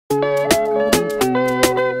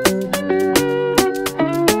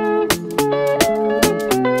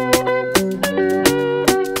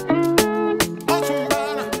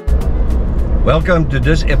Welcome to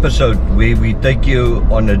this episode where we take you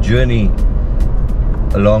on a journey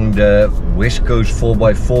along the West Coast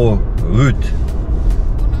 4x4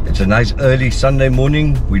 route. It's a nice early Sunday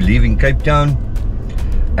morning. We're leaving Cape Town,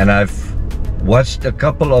 and I've watched a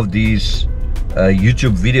couple of these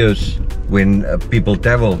YouTube videos when people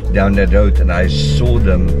travel down that road, and I saw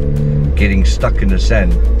them getting stuck in the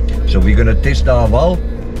sand. So we're going to test the Haval.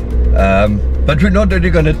 But we're not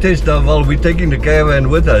only going to test the Haval, we're taking the caravan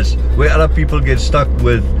with us, where other people get stuck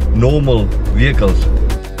with normal vehicles.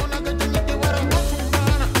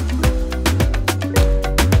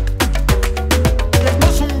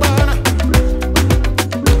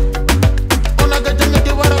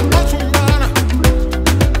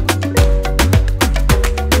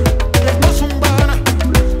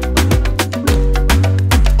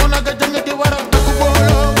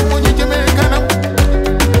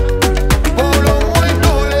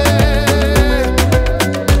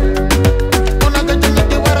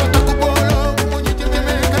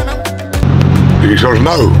 Dices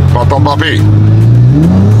nou, wat dan maar mee.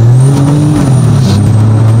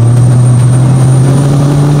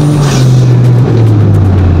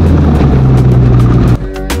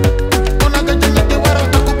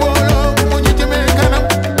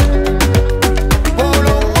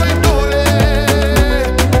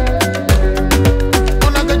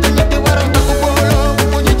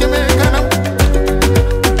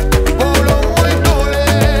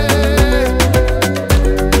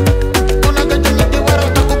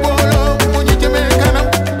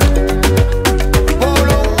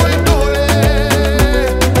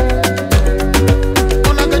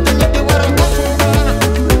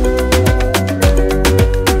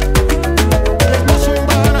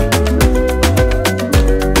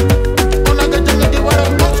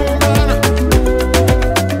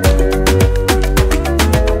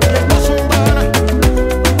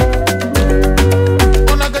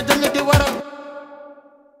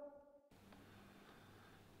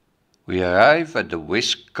 We arrive at the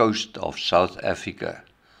west coast of South Africa,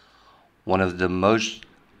 one of the most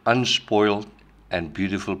unspoiled and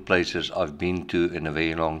beautiful places I've been to in a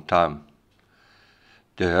very long time.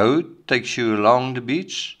 The road takes you along the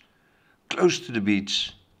beach, close to the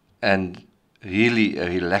beach, and really a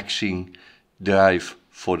relaxing drive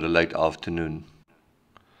for the late afternoon.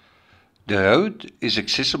 The road is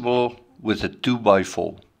accessible with a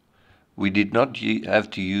 2x4. We did not have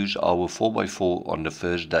to use our 4x4 on the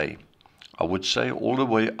first day. I would say all the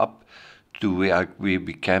way up to where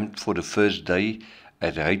we camped for the first day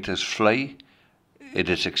at Ryno. It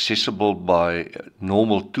is accessible by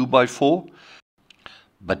normal 2x4.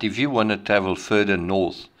 But if you want to travel further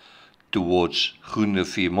north towards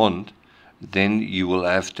Groene, then you will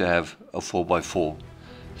have to have a 4x4.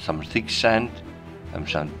 Some thick sand and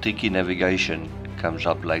some tricky navigation comes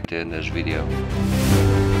up later in this video.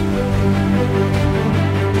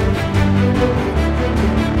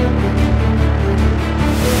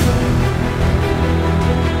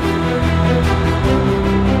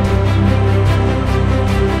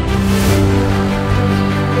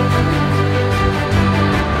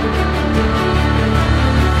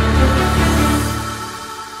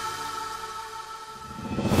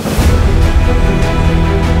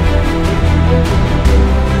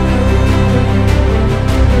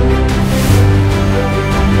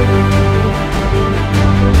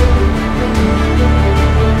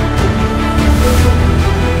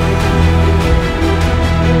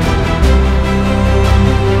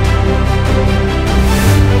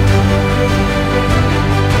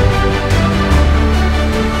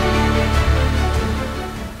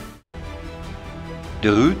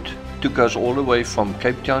 The route took us all the way from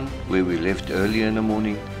Cape Town, where we left early in the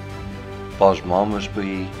morning, past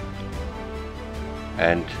Malmesbury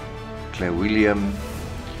and Clewilliam,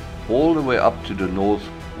 all the way up to the north,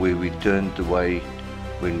 where we turned away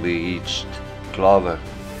when we reached Klaver.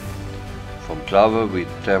 From Klaver we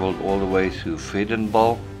travelled all the way through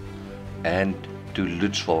Vredendal and to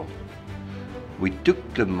Lutzville. We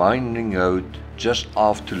took the mining road just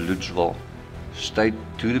after Lutzville, stayed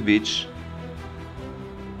to the beach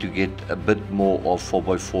to get a bit more of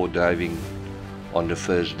 4x4 driving on the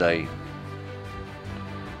first day.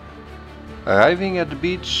 Arriving at the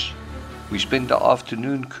beach, we spent the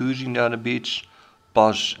afternoon cruising down the beach,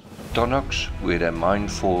 past Tronox, where they mine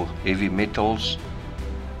for heavy metals,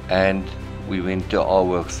 and we went to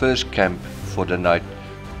our first camp for the night,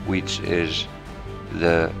 which is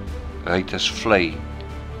the Ryno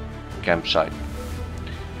campsite.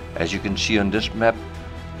 As you can see on this map,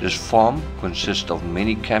 this farm consists of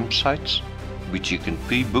many campsites which you can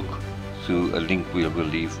pre-book through a link we will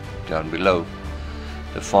leave down below.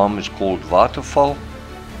 The farm is called Waterval,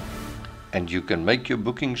 and you can make your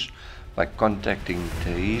bookings by contacting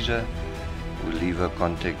Teresa. We'll leave her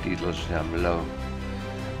contact details down below.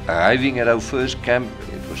 Arriving at our first camp,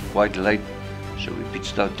 it was quite late, so we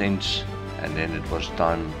pitched our tents, and then it was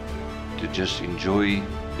time to just enjoy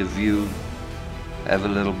the view, have a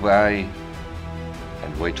little braai,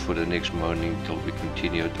 and wait for the next morning till we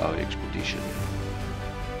continued our expedition.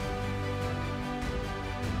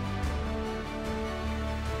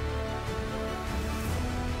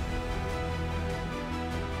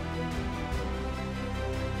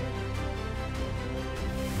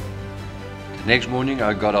 The next morning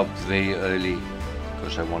I got up very early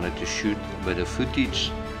because I wanted to shoot a bit of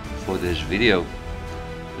footage for this video.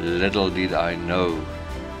 Little did I know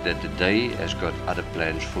that the day has got other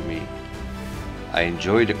plans for me. I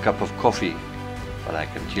enjoyed a cup of coffee, but I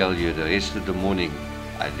can tell you the rest of the morning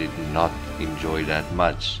I did not enjoy that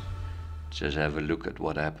much. Just have a look at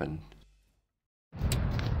what happened.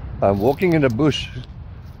 I'm walking in the bush.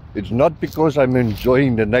 It's not because I'm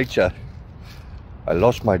enjoying the nature. I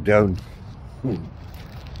lost my drone.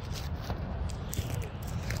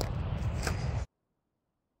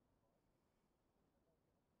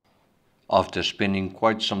 After spending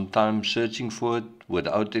quite some time searching for it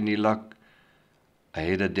without any luck, I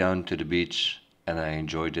headed down to the beach and I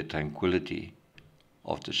enjoyed the tranquility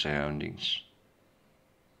of the surroundings.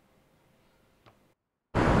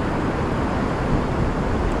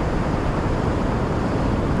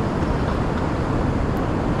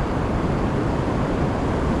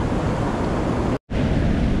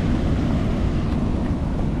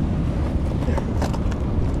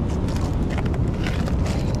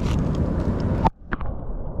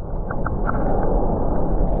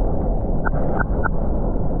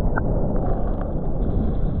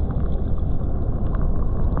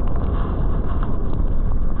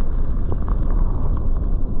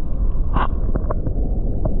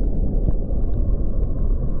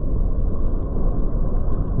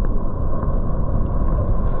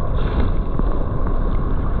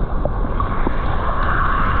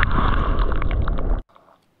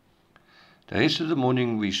 The rest of the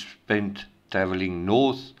morning we spent traveling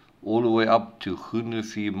north all the way up to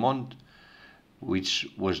Groenriviermond, which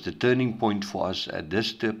was the turning point for us at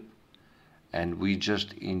this trip, and we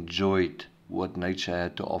just enjoyed what nature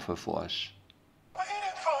had to offer for us.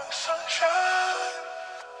 Waiting for sunshine,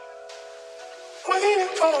 waiting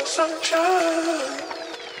for sunshine,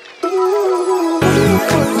 ooh, waiting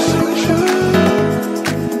for sunshine,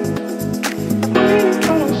 waiting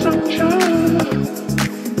for sunshine,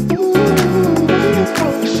 ooh, waiting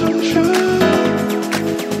for sunshine,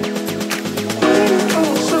 waiting for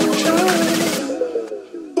sunshine,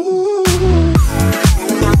 ooh.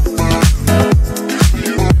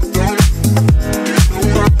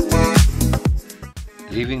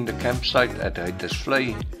 Leaving the campsite at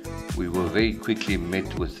Ryno, we were very quickly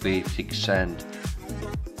met with very thick sand.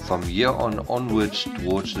 From here onwards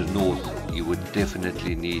towards the north, you would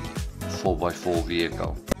definitely need a 4x4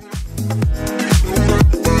 vehicle.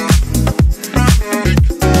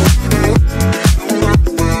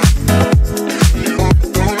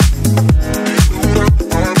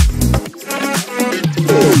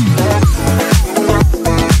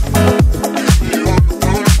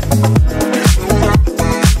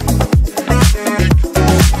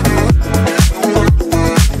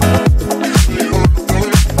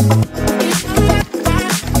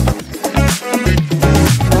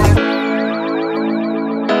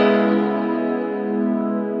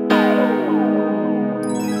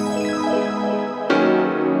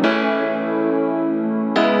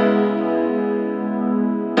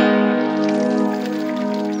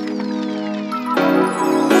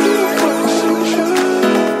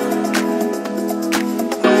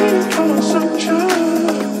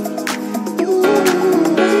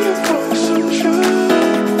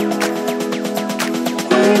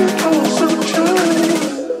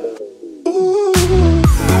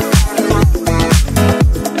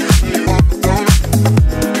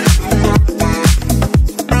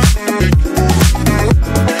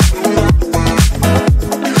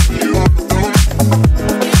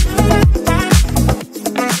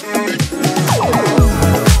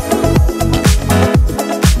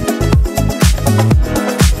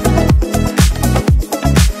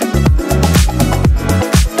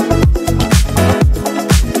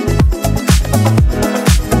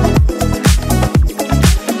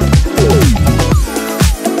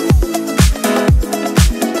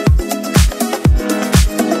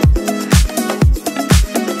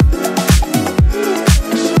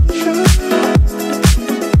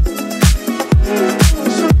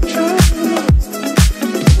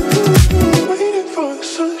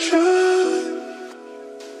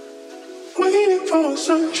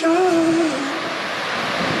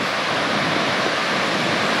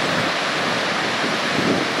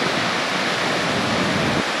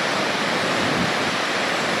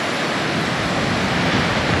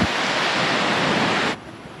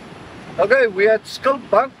 Okay, we had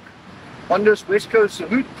Skilbunk on this West Coast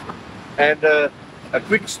route, and a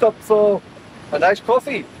quick stop for a nice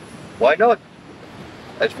coffee. Why not?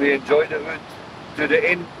 As we enjoy the route to the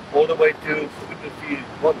end, all the way to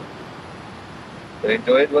Waterval. So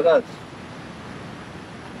enjoy it with us.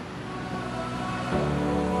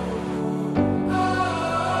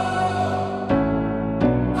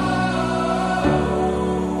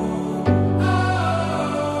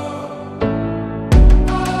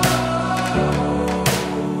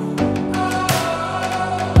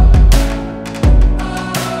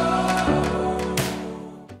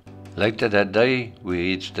 Later that day, we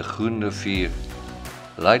reached the Groenrivier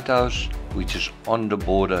lighthouse, which is on the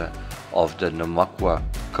border of the Namakwa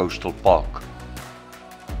Coastal Park.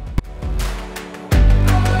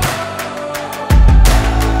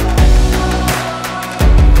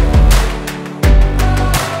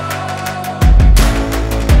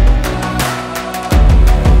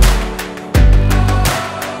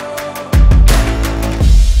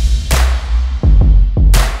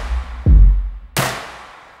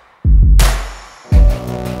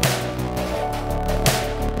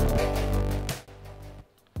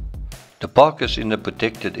 The park is in a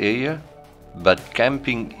protected area, but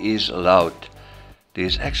camping is allowed.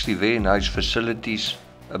 There's actually very nice facilities,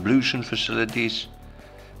 ablution facilities,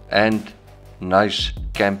 and nice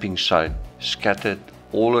camping site scattered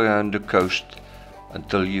all around the coast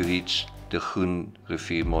until you reach the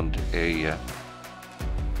Groenriviermond area.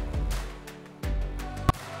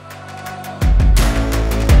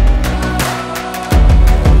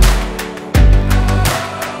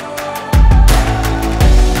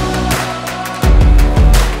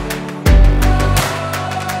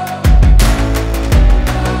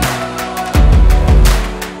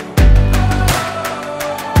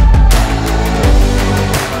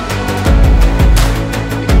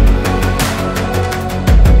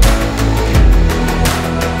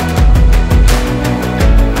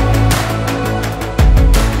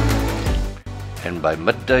 By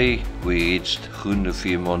midday we reached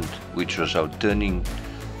Groenriviermond, which was our turning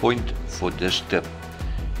point for this trip.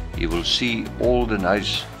 You will see all the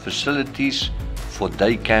nice facilities for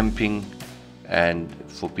day camping and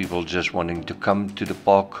for people just wanting to come to the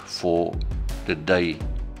park for the day.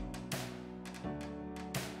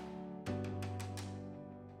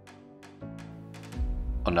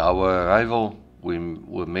 On our arrival, we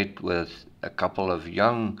were met with a couple of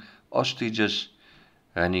young ostriches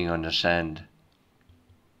running on the sand.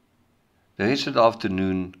 The rest of the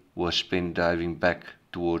afternoon was spent driving back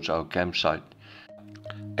towards our campsite,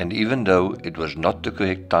 and even though it was not the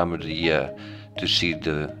correct time of the year to see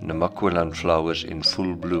the Namakwaland flowers in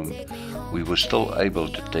full bloom, we were still able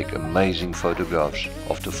to take amazing photographs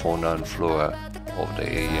of the fauna and flora of the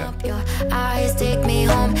area. Your eyes take me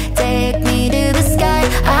home, take me to the sky.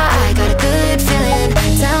 I got a good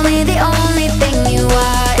feeling. Tell me the only thing you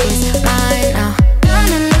are is mine now.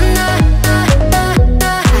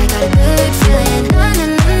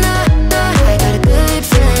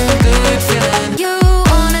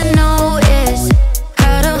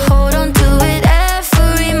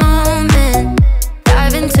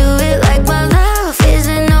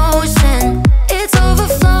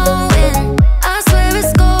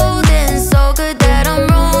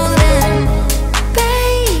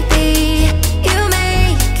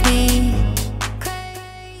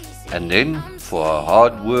 And then, for our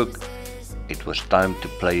hard work, it was time to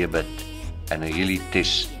play a bit and really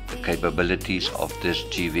test the capabilities of this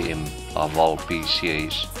GWM-Haval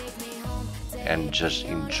PSeries and just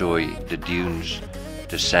enjoy the dunes,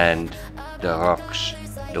 the sand, the rocks,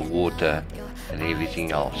 the water and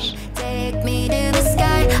everything else. Take me to the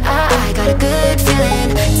sky, I got a good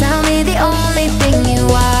feeling. Tell me the only thing you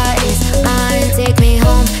are is mine. Take me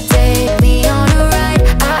home, take me on a ride.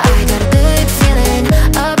 I got a good feeling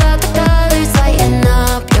about the colors lighting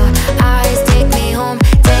up your eyes. Take me home,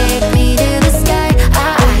 take me to the sky.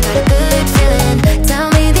 I got a good feeling. Tell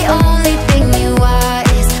me the only thing you are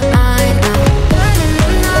is mine now. I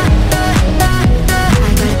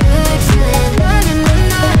got a good feeling. I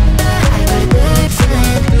got a good feeling. Good feeling. I got a good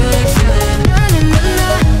feeling.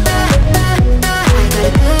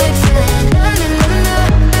 I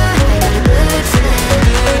got a good feeling.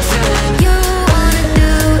 Good feeling. You wanna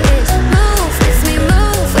do is move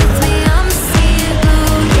with me, I'm seeing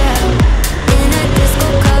blue, yeah. In a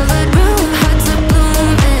disco-covered room, hearts are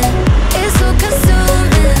blooming. It's so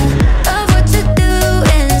consuming. Love what you're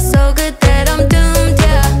doing, so good that I'm doomed,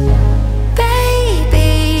 yeah. Baby,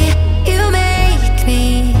 you make me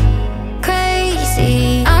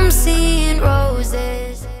crazy. I'm seeing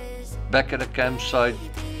roses. Back at the campsite,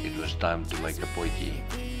 it was time to make a potjie.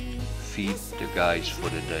 Feed the guys for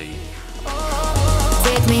the day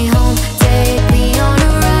Take me home, take me on a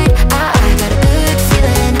ride. I got a good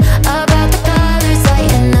feeling about the colors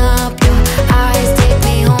lighting up your eyes. Take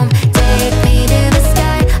me home, take me to the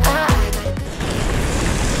sky.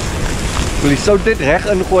 Wil die sout net reg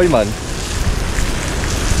ingooi man.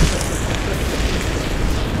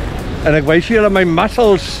 En ek wys vir julle my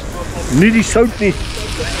muscles, nie die sout nie.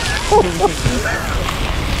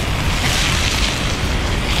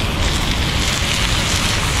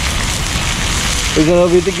 Ek nou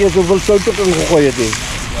weet ek eers hoeveel sout ek ingegooi het nie.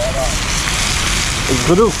 Is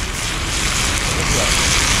genoeg.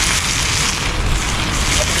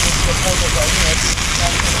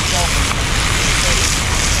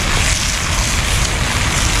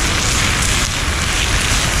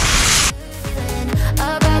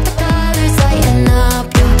 About the colors lighting up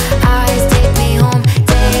your eyes. Take me home,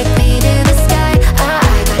 take me to the sky.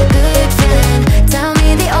 I got a good feeling. Tell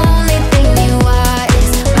me the only thing you are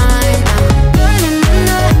is mine. I got a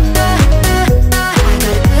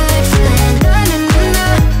good feeling. I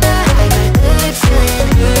got a good feeling.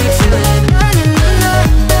 Good feeling. I got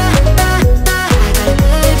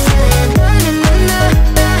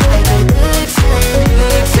a good feeling.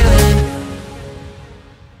 Good feeling.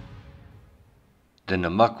 The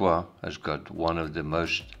Namakwa has got one of the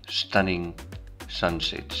most stunning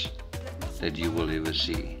sunsets that you will ever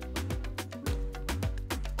see.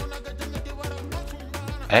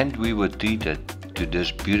 And we were treated to this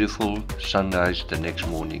beautiful sunrise the next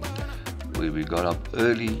morning, where we got up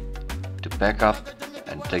early to pack up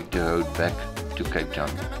and take the road back to Cape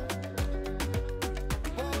Town.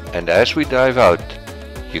 And as we drive out,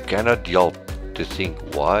 you cannot help to think,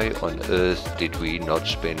 why on earth did we not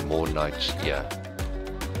spend more nights here?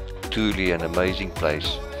 Truly an amazing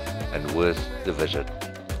place and worth the visit.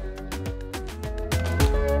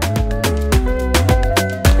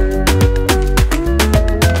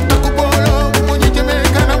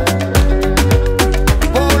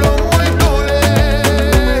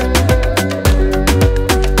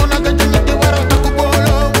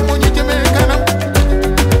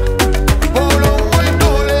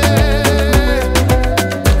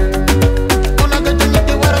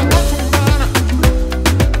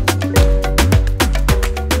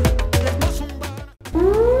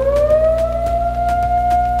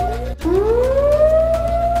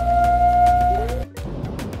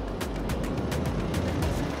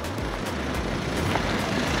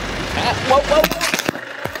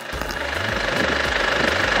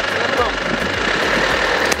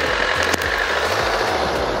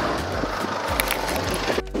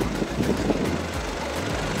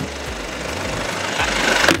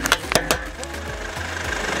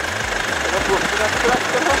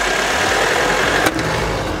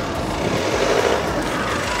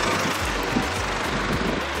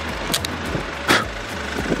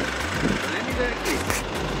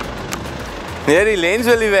 Nee, die lens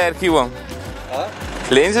wil nie werk hier, oom. Huh?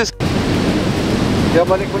 Lens is... Ja,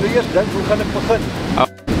 maar ek moet nou eers dink, hoe gaan ek begin?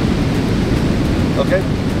 Okay,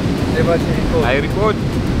 sê maar as jy record. Hy record.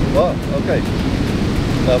 Okay.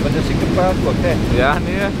 Maar dis ek praat ook, né? Ja,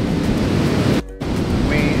 nee.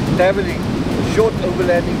 We traveling a short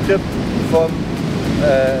overlanding trip from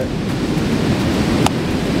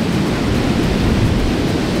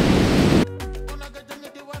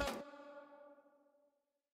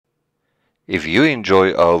If you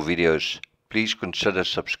enjoy our videos, please consider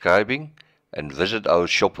subscribing and visit our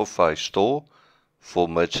Shopify store for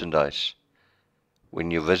merchandise.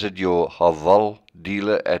 When you visit your Haval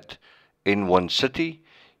dealer at N1 City,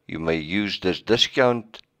 you may use this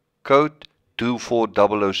discount code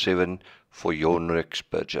 24007 for your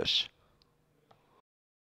next purchase.